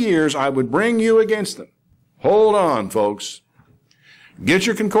many years I would bring you against them? Hold on, folks. Get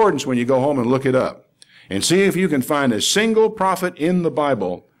your concordance when you go home and look it up, and see if you can find a single prophet in the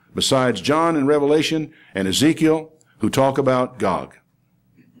Bible besides John in Revelation and Ezekiel who talk about Gog.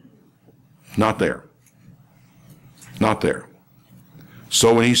 Not there. Not there.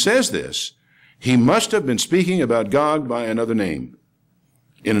 So when he says this, he must have been speaking about Gog by another name.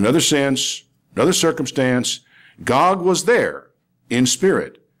 In another sense, another circumstance, Gog was there in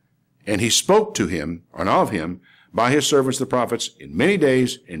spirit, and he spoke to him, and of him, by his servants the prophets in many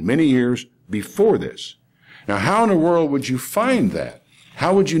days, in many years before this. Now, how in the world would you find that?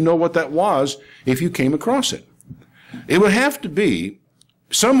 How would you know what that was if you came across it? It would have to be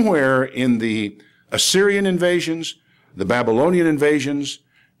somewhere in the Assyrian invasions, the Babylonian invasions.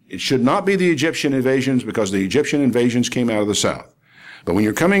 It should not be the Egyptian invasions, because the Egyptian invasions came out of the south. But when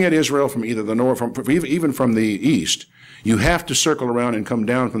you're coming at Israel from either the north, even from the east, you have to circle around and come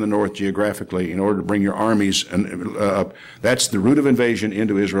down from the north geographically in order to bring your armies up. That's the route of invasion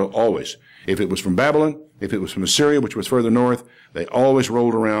into Israel always. If it was from Babylon, if it was from Assyria, which was further north, they always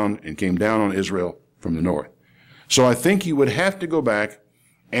rolled around and came down on Israel from the north. So I think you would have to go back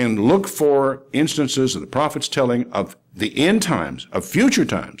and look for instances of the prophets telling of the end times, of future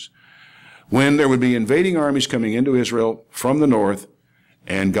times, when there would be invading armies coming into Israel from the north,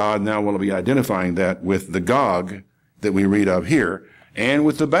 and God now will be identifying that with the Gog that we read of here, and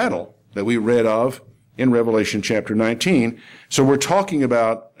with the battle that we read of in Revelation chapter 19. So we're talking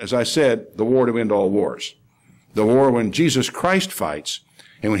about, as I said, the war to end all wars. The war when Jesus Christ fights,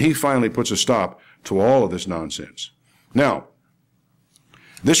 and when he finally puts a stop to all of this nonsense. Now,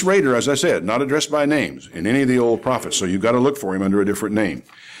 this raider, as I said, not addressed by names in any of the old prophets, so you've got to look for him under a different name.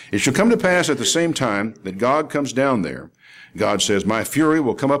 It shall come to pass at the same time that Gog comes down there, God says, my fury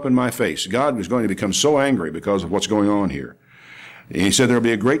will come up in my face. God is going to become so angry because of what's going on here. And he said there will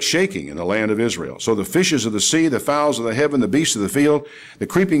be a great shaking in the land of Israel. So the fishes of the sea, the fowls of the heaven, the beasts of the field, the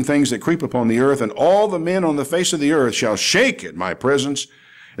creeping things that creep upon the earth, and all the men on the face of the earth shall shake at my presence.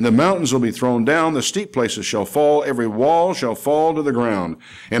 And the mountains will be thrown down, the steep places shall fall, every wall shall fall to the ground.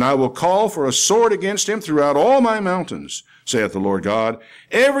 And I will call for a sword against him throughout all my mountains, saith the Lord God.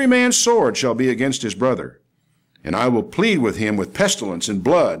 Every man's sword shall be against his brother. And I will plead with him with pestilence and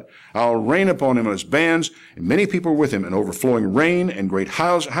blood. I'll rain upon him and his bands, and many people with him, and overflowing rain, and great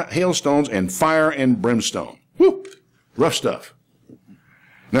hailstones, and fire and brimstone. Whoop! Rough stuff.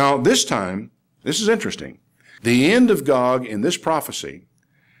 Now, this time, this is interesting. The end of Gog in this prophecy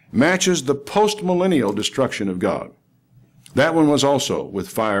matches the post-millennial destruction of Gog. That one was also with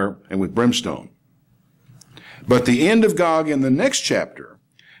fire and with brimstone. But the end of Gog in the next chapter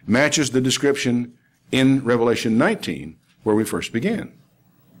matches the description in Revelation 19, where we first began.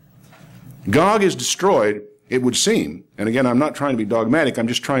 Gog is destroyed, it would seem, and again, I'm not trying to be dogmatic, I'm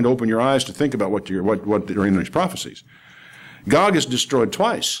just trying to open your eyes to think about what are in these prophecies. Gog is destroyed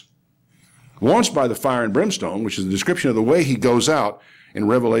twice. Once by the fire and brimstone, which is the description of the way he goes out in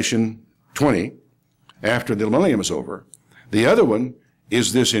Revelation 20, after the millennium is over. The other one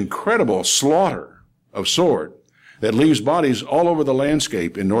is this incredible slaughter of sword that leaves bodies all over the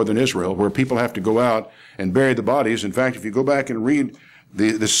landscape in northern Israel, where people have to go out and bury the bodies. In fact, if you go back and read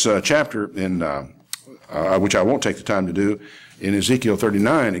this chapter, in which I won't take the time to do, in Ezekiel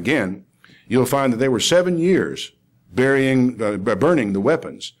 39 again, you'll find that they were 7 years burning the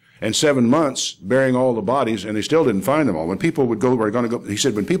weapons, and 7 months burying all the bodies, and they still didn't find them all. When people would go, he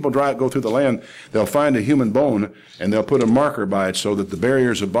said, when people go through the land, they'll find a human bone, and they'll put a marker by it so that the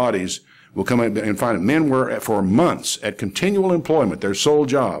buriers of bodies will come and find it. Men were, for months, at continual employment. Their sole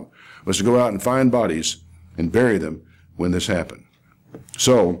job was to go out and find bodies and bury them when this happened.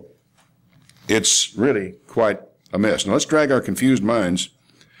 So, it's really quite a mess. Now, let's drag our confused minds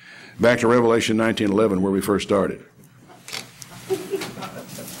back to Revelation 19:11, where we first started.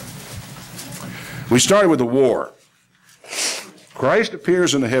 We started with the war. Christ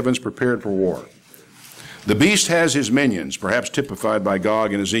appears in the heavens prepared for war. The beast has his minions, perhaps typified by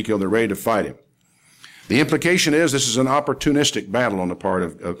Gog and Ezekiel. They're ready to fight him. The implication is this is an opportunistic battle on the part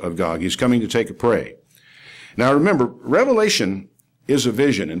of Gog. He's coming to take a prey. Now remember, Revelation is a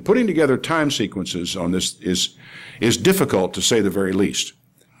vision, and putting together time sequences on this is difficult, to say the very least.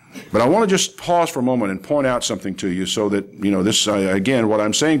 But I want to just pause for a moment and point out something to you so that, this, again, what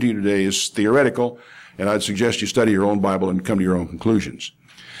I'm saying to you today is theoretical, and I'd suggest you study your own Bible and come to your own conclusions.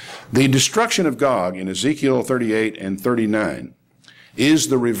 The destruction of Gog in Ezekiel 38 and 39 is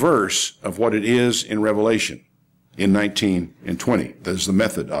the reverse of what it is in Revelation in 19 and 20. That's the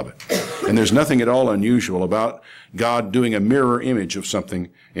method of it. And there's nothing at all unusual about God doing a mirror image of something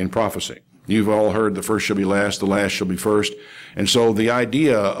in prophecy. You've all heard the first shall be last, the last shall be first. And so the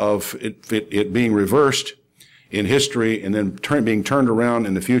idea of it being reversed in history and then being turned around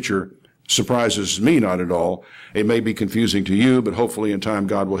in the future surprises me not at all. It may be confusing to you, but hopefully in time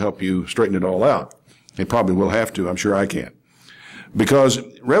God will help you straighten it all out. It probably will have to. I'm sure I can. Because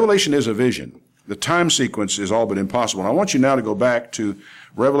Revelation is a vision. The time sequence is all but impossible. And I want you now to go back to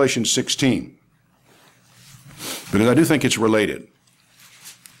Revelation 16, because I do think it's related.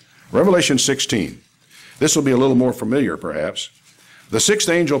 Revelation 16. This will be a little more familiar, perhaps. The sixth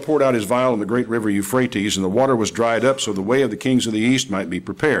angel poured out his vial in the great river Euphrates, and the water was dried up, so the way of the kings of the east might be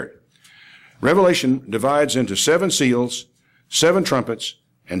prepared. Revelation divides into 7 seals, 7 trumpets,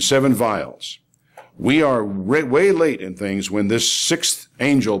 and 7 vials. We are way late in things when this sixth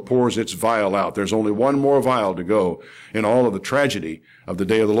angel pours its vial out. There's only one more vial to go in all of the tragedy of the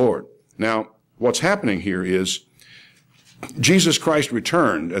day of the Lord. Now, what's happening here is Jesus Christ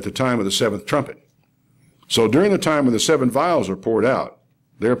returned at the time of the 7th trumpet. So during the time when the 7 vials are poured out,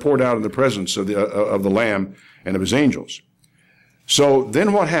 they're poured out in the presence of the Lamb and of his angels. So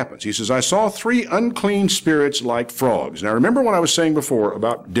then what happens? He says, I saw 3 unclean spirits like frogs. Now remember what I was saying before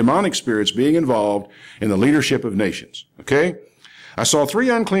about demonic spirits being involved in the leadership of nations. Okay? I saw 3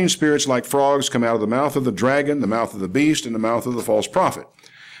 unclean spirits like frogs come out of the mouth of the dragon, the mouth of the beast, and the mouth of the false prophet.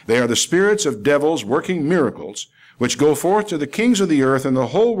 They are the spirits of devils working miracles, which go forth to the kings of the earth and the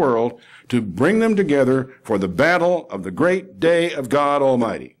whole world to bring them together for the battle of the great day of God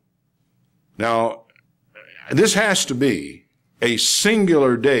Almighty. Now, this has to be a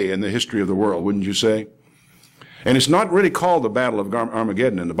singular day in the history of the world, wouldn't you say? And it's not really called the Battle of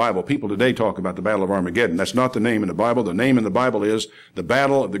Armageddon in the Bible. People today talk about the Battle of Armageddon. That's not the name in the Bible. The name in the Bible is the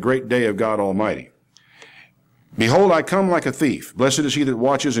Battle of the Great Day of God Almighty. Behold, I come like a thief. Blessed is he that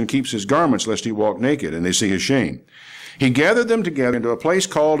watches and keeps his garments, lest he walk naked, and they see his shame. He gathered them together into a place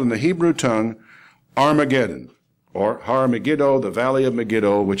called in the Hebrew tongue Armageddon, or Har Megiddo, the valley of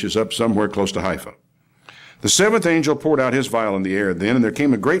Megiddo, which is up somewhere close to Haifa. The 7th angel poured out his vial in the air then, and there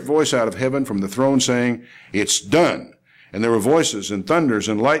came a great voice out of heaven from the throne saying, It's done. And there were voices and thunders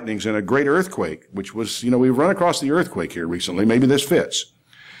and lightnings and a great earthquake, which was, we've run across the earthquake here recently. Maybe this fits.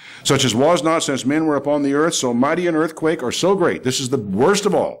 Such as was not since men were upon the earth, so mighty an earthquake or so great. This is the worst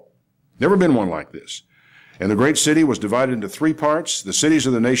of all. Never been one like this. And the great city was divided into 3 parts. The cities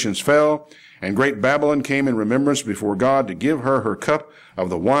of the nations fell, and great Babylon came in remembrance before God to give her her cup of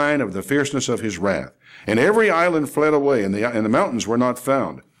the wine of the fierceness of his wrath. And every island fled away, and the mountains were not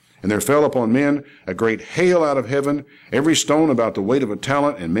found. And there fell upon men a great hail out of heaven, every stone about the weight of a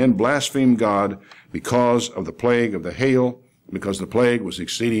talent, and men blasphemed God because of the plague of the hail, because the plague was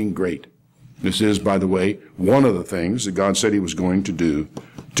exceeding great. This is, by the way, one of the things that God said he was going to do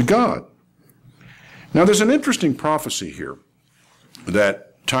to God. Now, there's an interesting prophecy here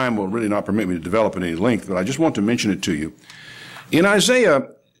that time will really not permit me to develop in any length, but I just want to mention it to you. In Isaiah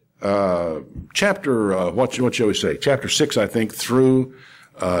chapter, what shall we say, chapter 6, I think, through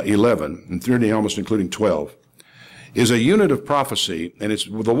 11, and 30, almost including 12, is a unit of prophecy, and it's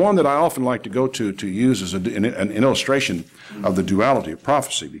the one that I often like to go to use as an illustration of the duality of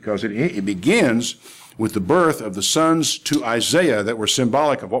prophecy, because it begins with the birth of the sons to Isaiah that were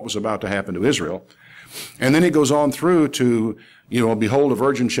symbolic of what was about to happen to Israel. And then it goes on through to, behold, a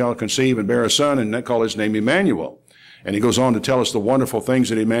virgin shall conceive and bear a son, and they call his name Emmanuel. And he goes on to tell us the wonderful things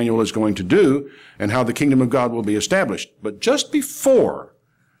that Emmanuel is going to do and how the kingdom of God will be established. But just before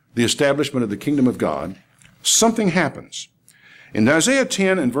the establishment of the kingdom of God, something happens. In Isaiah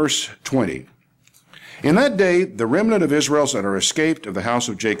 10 and verse 20, in that day the remnant of Israel that are escaped of the house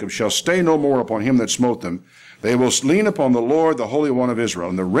of Jacob shall stay no more upon him that smote them. They will lean upon the Lord, the Holy One of Israel.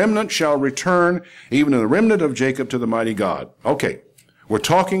 And the remnant shall return, even the remnant of Jacob, to the mighty God. Okay, we're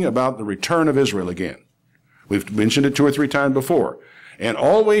talking about the return of Israel again. We've mentioned it 2 or 3 times before. And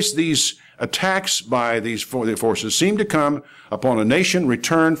always these attacks by these forces seem to come upon a nation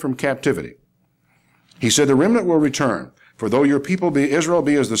returned from captivity. He said, the remnant will return. For though your people be Israel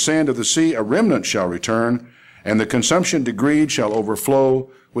be as the sand of the sea, a remnant shall return, and the consumption decreed shall overflow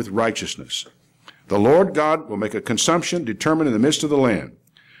with righteousness. The Lord God will make a consumption determined in the midst of the land.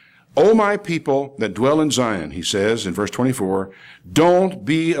 O my people that dwell in Zion, he says in verse 24, don't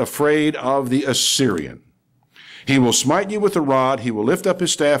be afraid of the Assyrian. He will smite you with a rod. He will lift up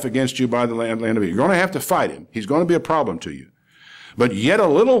his staff against you by the land of Egypt. You're going to have to fight him. He's going to be a problem to you. But yet a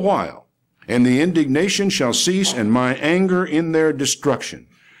little while, and the indignation shall cease, and my anger in their destruction.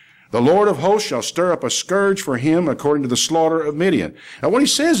 The Lord of hosts shall stir up a scourge for him according to the slaughter of Midian. Now what he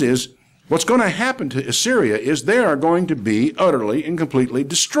says is, what's going to happen to Assyria is they are going to be utterly and completely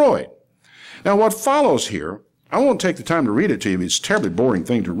destroyed. Now what follows here, I won't take the time to read it to you. It's a terribly boring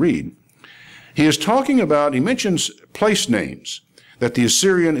thing to read. He is talking about, he mentions place names that the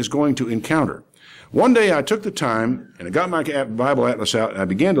Assyrian is going to encounter. One day I took the time and I got my Bible atlas out and I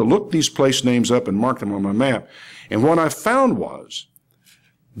began to look these place names up and mark them on my map. And what I found was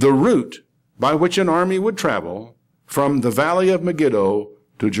the route by which an army would travel from the valley of Megiddo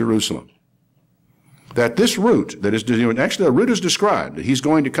to Jerusalem. That this route, that is, actually a route is described, that he's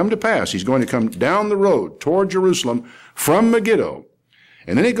going to come to pass. He's going to come down the road toward Jerusalem from Megiddo.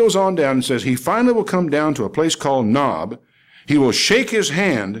 And then it goes on down and says he finally will come down to a place called Nob. He will shake his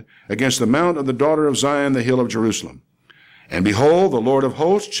hand against the mount of the daughter of Zion, the hill of Jerusalem. And behold, the Lord of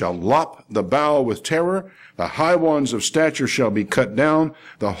hosts shall lop the bough with terror. The high ones of stature shall be cut down,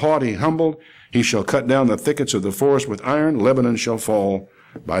 the haughty humbled. He shall cut down the thickets of the forest with iron. Lebanon shall fall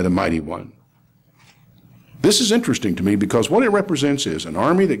by the mighty one. This is interesting to me because what it represents is an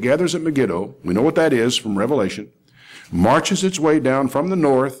army that gathers at Megiddo. We know what that is from Revelation. Marches its way down from the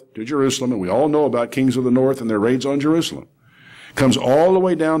north to Jerusalem, and we all know about kings of the north and their raids on Jerusalem. Comes all the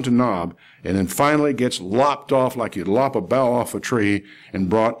way down to Nob, and then finally gets lopped off like you'd lop a bough off a tree and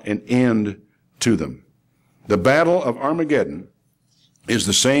brought an end to them. The Battle of Armageddon is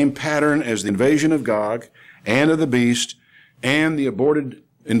the same pattern as the invasion of Gog and of the beast and the aborted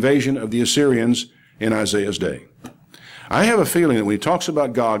invasion of the Assyrians in Isaiah's day. I have a feeling that when he talks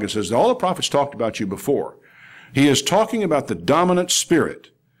about Gog and says, all the prophets talked about you before, he is talking about the dominant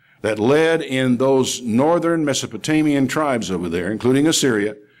spirit that led in those northern Mesopotamian tribes over there, including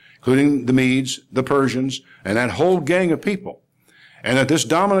Assyria, including the Medes, the Persians, and that whole gang of people. And that this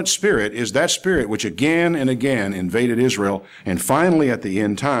dominant spirit is that spirit which again and again invaded Israel and finally at the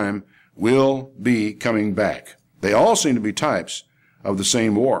end time will be coming back. They all seem to be types of the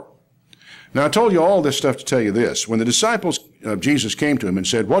same war. Now I told you all this stuff to tell you this. When the disciples of Jesus came to him and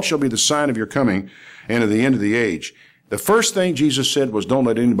said, what shall be the sign of your coming and of the end of the age? The first thing Jesus said was, don't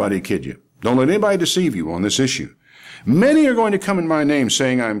let anybody kid you. Don't let anybody deceive you on this issue. Many are going to come in my name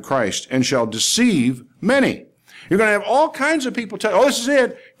saying I am Christ and shall deceive many. You're going to have all kinds of people tell, oh, this is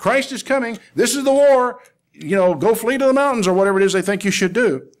it. Christ is coming. This is the war. Go flee to the mountains or whatever it is they think you should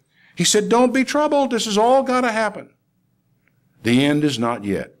do. He said, don't be troubled. This has all got to happen. The end is not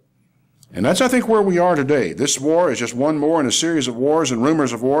yet. And that's, I think, where we are today. This war is just one more in a series of wars and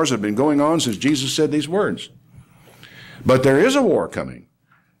rumors of wars that have been going on since Jesus said these words. But there is a war coming,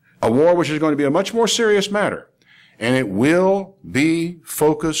 a war which is going to be a much more serious matter, and it will be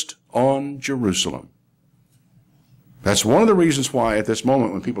focused on Jerusalem. That's one of the reasons why at this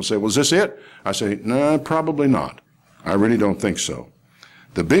moment when people say, well, is this it? I say, no, probably not. I really don't think so.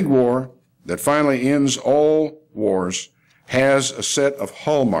 The big war that finally ends all wars has a set of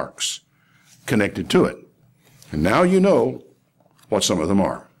hallmarks connected to it. And now you know what some of them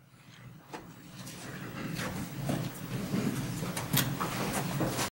are.